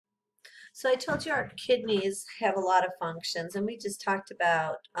So I told you our kidneys have a lot of functions, and we just talked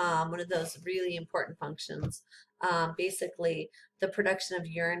about one of those really important functions, basically the production of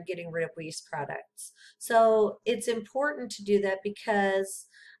urine, getting rid of waste products. So it's important to do that because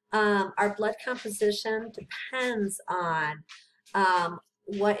our blood composition depends on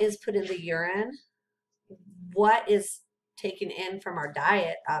what is put in the urine, what is taken in from our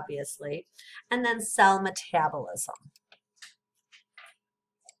diet, obviously, and then cell metabolism.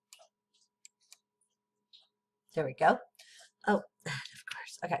 There we go. Oh, of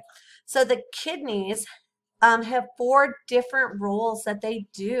course. Okay. So the kidneys have four different roles that they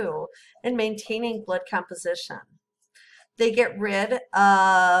do in maintaining blood composition. They get rid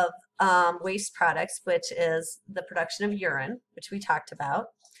of waste products, which is the production of urine, which we talked about.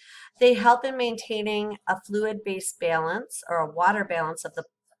 They help in maintaining a fluid-based balance or a water balance of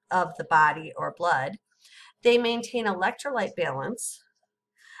the body or blood. They maintain electrolyte balance,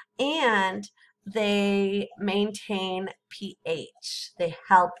 and they maintain pH. They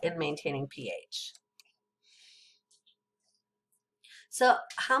help in maintaining pH. So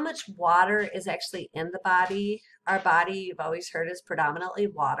how much water is actually in the body? Our body, you've always heard, is predominantly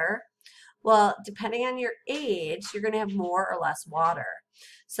water. Well, depending on your age, you're going to have more or less water.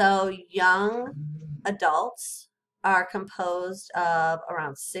 So young adults are composed of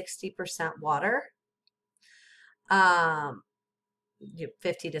around 60% water,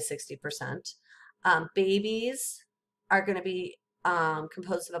 50 to 60%. Babies are going to be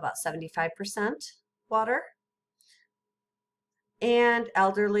composed of about 75% water, and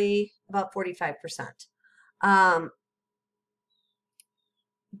elderly about 45%.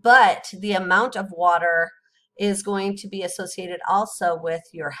 But the amount of water is going to be associated also with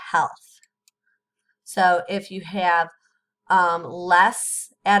your health. So if you have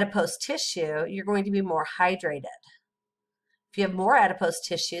less adipose tissue, you're going to be more hydrated. If you have more adipose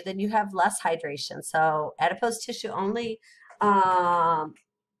tissue, then you have less hydration. So adipose tissue only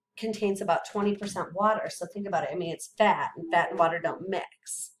contains about 20% water. So think about it. I mean, it's fat, and fat and water don't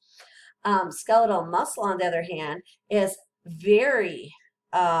mix. Skeletal muscle, on the other hand, is very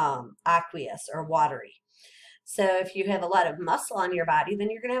aqueous or watery. So if you have a lot of muscle on your body, then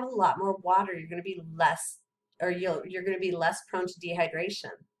you're going to have a lot more water. You're going to be less, or you're going to be less prone to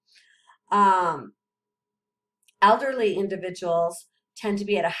dehydration. Elderly individuals tend to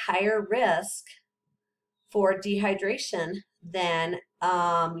be at a higher risk for dehydration than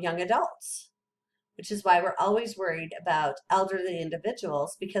young adults, which is why we're always worried about elderly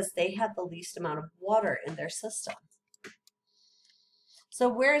individuals because they have the least amount of water in their system. So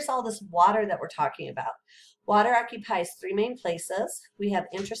where's all this water that we're talking about? Water occupies three main places. We have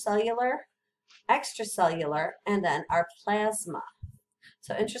intracellular, extracellular, and then our plasma.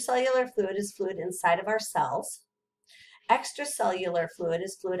 So intracellular fluid is fluid inside of our cells. Extracellular fluid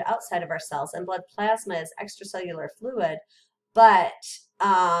is fluid outside of our cells, and blood plasma is extracellular fluid, but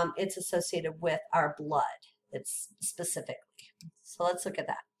it's associated with our blood. It's specifically. So let's look at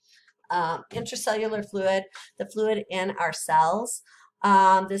that. Intracellular fluid, the fluid in our cells.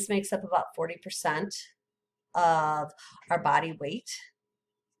 This makes up about 40% of our body weight.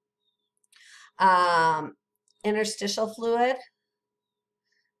 Interstitial fluid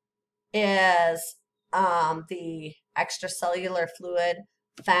is the extracellular fluid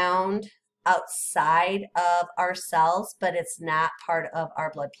found outside of our cells, but it's not part of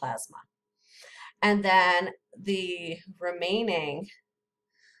our blood plasma. And then the remaining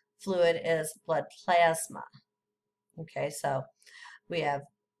fluid is blood plasma. Okay, so we have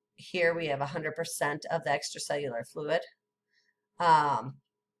 100% of the extracellular fluid. 80%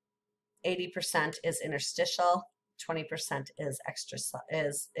 is interstitial, 20%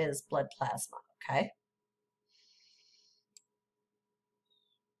 is blood plasma, okay?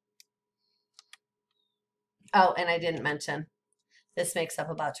 Oh, and I didn't mention, this makes up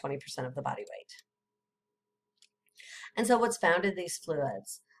about 20% of the body weight. And so what's found in these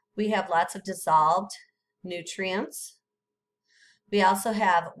fluids? We have lots of dissolved nutrients. We also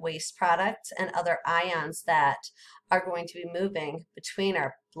have waste products and other ions that are going to be moving between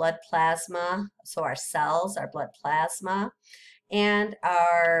our blood plasma, so our cells, our blood plasma, and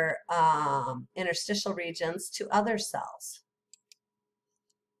our interstitial regions to other cells.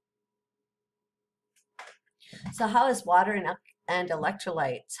 So how is water and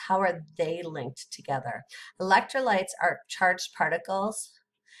electrolytes, how are they linked together? Electrolytes are charged particles,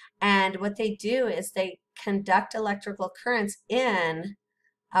 and what they do is they conduct electrical currents in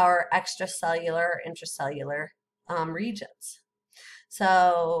our extracellular, intracellular regions.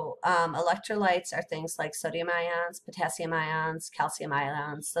 So electrolytes are things like sodium ions, potassium ions, calcium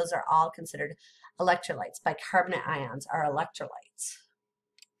ions. Those are all considered electrolytes. Bicarbonate ions are electrolytes.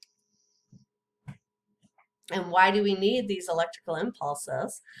 And why do we need these electrical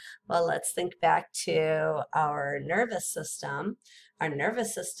impulses? Well, let's think back to our nervous system. Our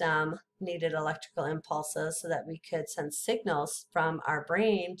nervous system needed electrical impulses so that we could send signals from our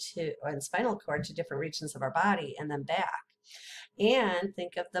brain to and spinal cord to different regions of our body and then back. And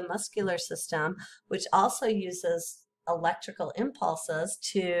think of the muscular system, which also uses electrical impulses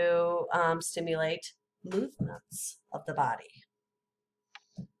to stimulate movements of the body.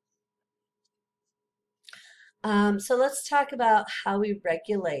 So let's talk about how we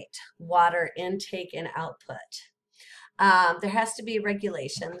regulate water intake and output. There has to be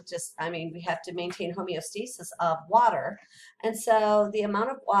regulation, we have to maintain homeostasis of water. And so the amount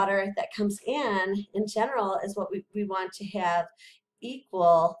of water that comes in general, is what we want to have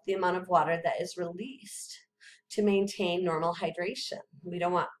equal the amount of water that is released to maintain normal hydration. We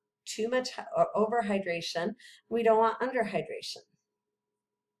don't want too much or overhydration. We don't want underhydration.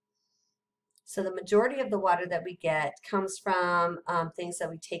 So the majority of the water that we get comes from things that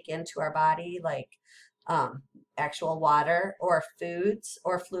we take into our body, like actual water or foods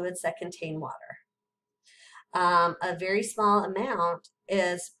or fluids that contain water. A very small amount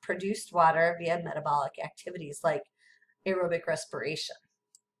is produced water via metabolic activities like aerobic respiration.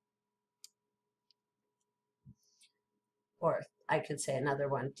 Or I could say another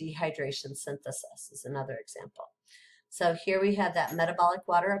one, dehydration synthesis is another example. So here we have that metabolic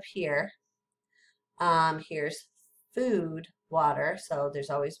water up here. Here's food water, so there's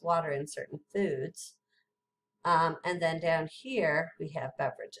always water in certain foods. And then down here we have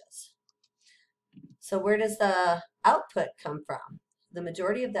beverages. So where does the output come from? The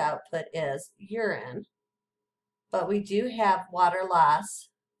majority of the output is urine, but we do have water loss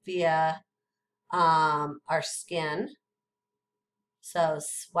via our skin, so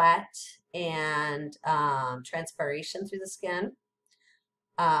sweat and transpiration through the skin.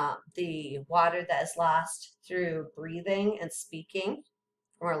 The water that is lost through breathing and speaking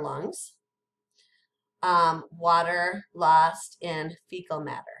from our lungs. Water lost in fecal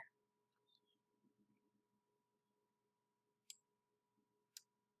matter.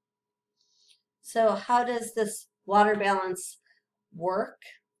 So how does this water balance work?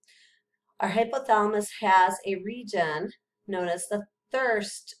 Our hypothalamus has a region known as the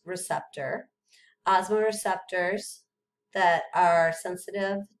thirst receptor, osmoreceptors that are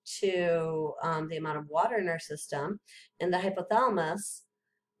sensitive to the amount of water in our system, and the hypothalamus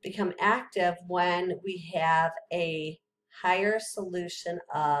become active when we have a higher solution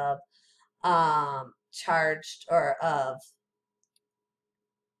of charged or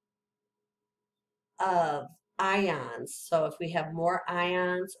of ions. So if we have more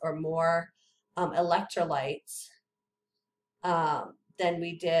ions or more electrolytes than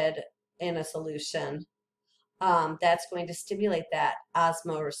we did in a solution, that's going to stimulate that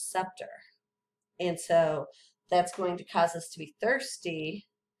osmoreceptor. And so that's going to cause us to be thirsty,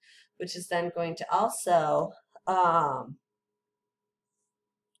 which is then going to also, so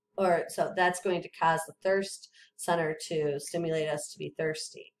that's going to cause the thirst center to stimulate us to be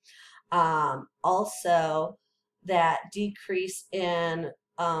thirsty. Also, that decrease in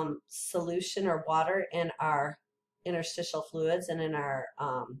solution or water in our interstitial fluids and in our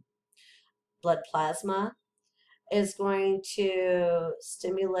blood plasma is going to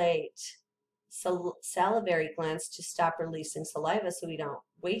stimulate salivary glands to stop releasing saliva so we don't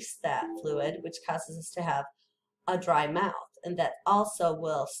waste that fluid, which causes us to have a dry mouth. And that also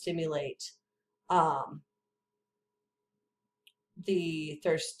will stimulate the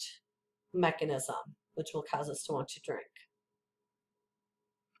thirst mechanism, which will cause us to want to drink.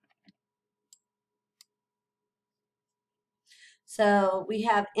 So we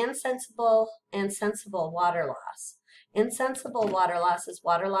have insensible and sensible water loss. Insensible water loss is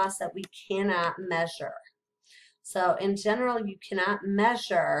water loss that we cannot measure. So in general, you cannot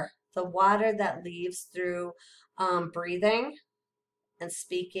measure the water that leaves through breathing and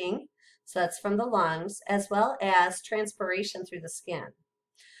speaking. So that's from the lungs, as well as transpiration through the skin.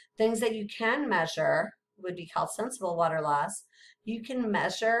 Things that you can measure would be called sensible water loss. You can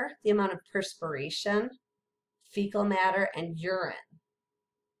measure the amount of perspiration, fecal matter, and urine.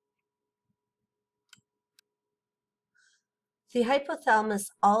 The hypothalamus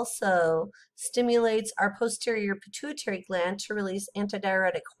also stimulates our posterior pituitary gland to release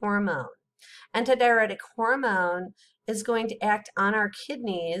antidiuretic hormone. Antidiuretic hormone is going to act on our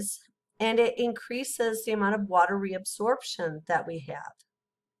kidneys, and it increases the amount of water reabsorption that we have.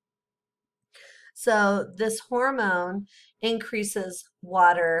 So this hormone increases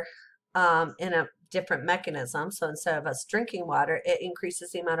water in a different mechanism. So instead of us drinking water, it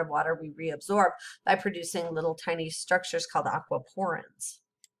increases the amount of water we reabsorb by producing little tiny structures called aquaporins.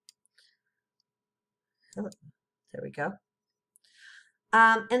 There we go.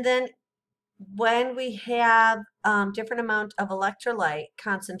 And then when we have different amount of electrolyte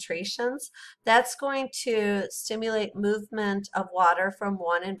concentrations, that's going to stimulate movement of water from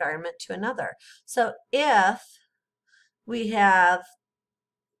one environment to another. So if we have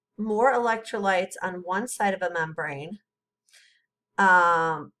more electrolytes on one side of a membrane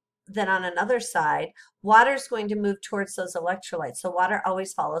than on another side, water is going to move towards those electrolytes. So water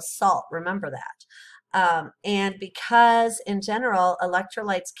always follows salt. Remember that. And because in general,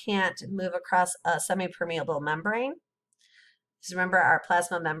 electrolytes can't move across a semi-permeable membrane, because remember our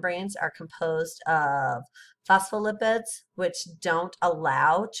plasma membranes are composed of phospholipids, which don't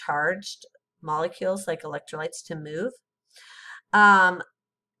allow charged molecules like electrolytes to move.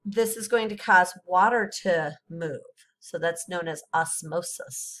 This is going to cause water to move. So that's known as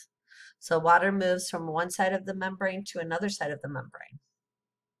osmosis. So water moves from one side of the membrane to another side of the membrane.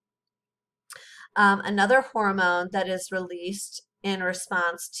 Another hormone that is released in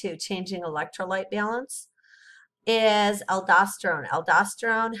response to changing electrolyte balance is aldosterone.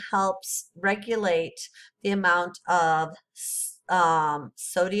 Aldosterone helps regulate the amount of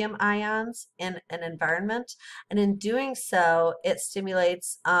sodium ions in an environment, and in doing so, it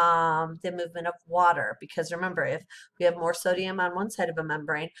stimulates the movement of water, because remember, if we have more sodium on one side of a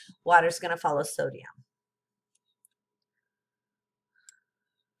membrane, water is going to follow sodium.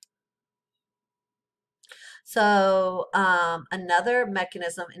 So another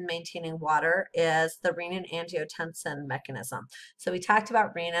mechanism in maintaining water is the renin-angiotensin mechanism. So we talked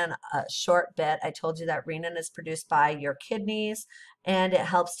about renin a short bit. I told you that renin is produced by your kidneys, and it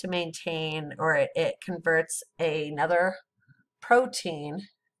helps to maintain, or it converts another protein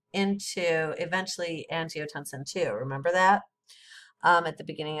into eventually angiotensin 2. Remember that at the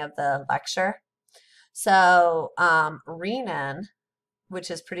beginning of the lecture? So renin, which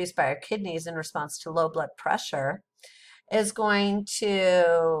is produced by our kidneys in response to low blood pressure, is going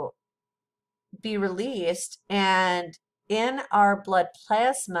to be released. And in our blood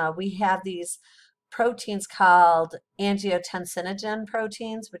plasma, we have these proteins called angiotensinogen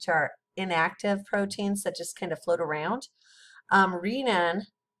proteins, which are inactive proteins that just kind of float around. Renin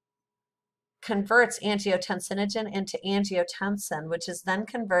converts angiotensinogen into angiotensin, which is then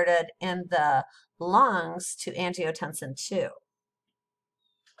converted in the lungs to angiotensin 2.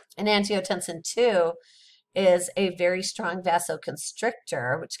 And angiotensin 2 is a very strong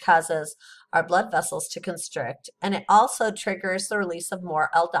vasoconstrictor, which causes our blood vessels to constrict. And it also triggers the release of more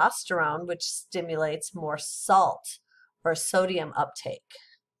aldosterone, which stimulates more salt or sodium uptake.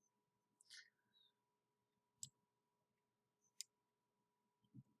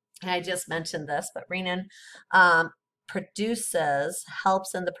 And I just mentioned this, but renin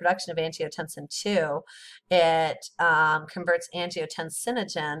helps in the production of angiotensin 2. It converts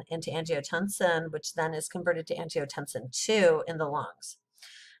angiotensinogen into angiotensin, which then is converted to angiotensin 2 in the lungs.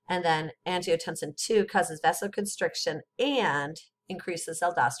 And then angiotensin 2 causes vasoconstriction and increases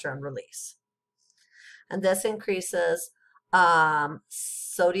aldosterone release. And this increases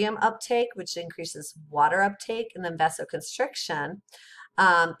sodium uptake, which increases water uptake, and then vasoconstriction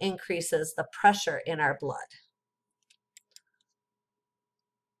increases the pressure in our blood.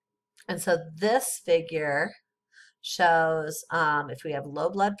 And so this figure shows if we have low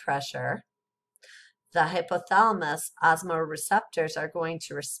blood pressure, the hypothalamus osmoreceptors are going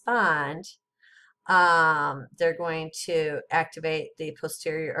to respond. They're going to activate the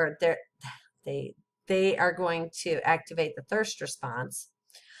posterior, or they are going to activate the thirst response.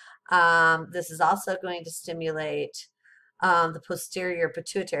 This is also going to stimulate the posterior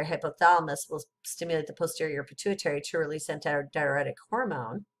pituitary. Hypothalamus will stimulate the posterior pituitary to release antidiuretic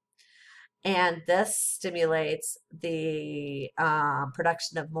hormone. And this stimulates the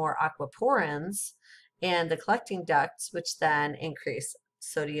production of more aquaporins and the collecting ducts, which then increase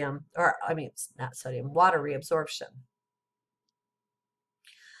sodium, or I mean, not sodium, water reabsorption.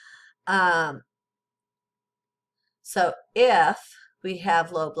 So if we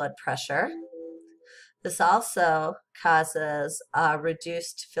have low blood pressure, this also causes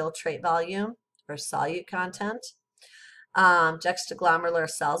reduced filtrate volume or solute content. Juxtaglomerular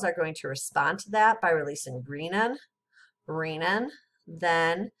cells are going to respond to that by releasing renin. Renin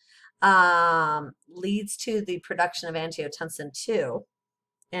then leads to the production of angiotensin 2.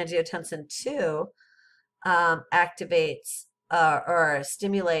 Angiotensin 2 activates or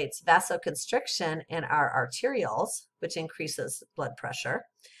stimulates vasoconstriction in our arterioles, which increases blood pressure,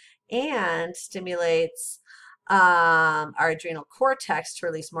 and stimulates our adrenal cortex to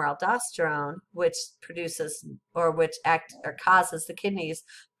release more aldosterone, which produces or causes the kidneys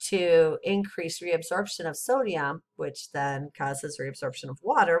to increase reabsorption of sodium, which then causes reabsorption of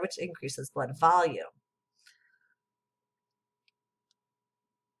water, which increases blood volume.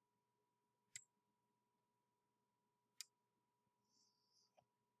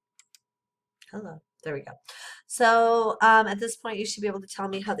 Hello. There we go. So at this point, you should be able to tell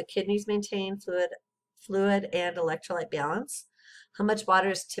me how the kidneys maintain fluid and electrolyte balance, how much water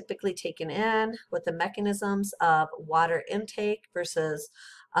is typically taken in, what the mechanisms of water intake versus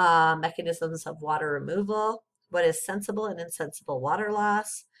mechanisms of water removal, what is sensible and insensible water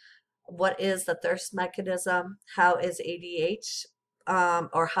loss, what is the thirst mechanism, how is ADH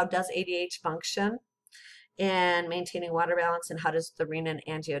or how does ADH function in maintaining water balance, and how does the renin,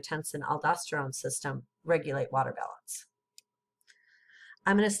 angiotensin, aldosterone system regulate water balance.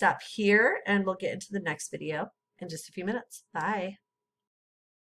 I'm going to stop here and we'll get into the next video in just a few minutes. Bye.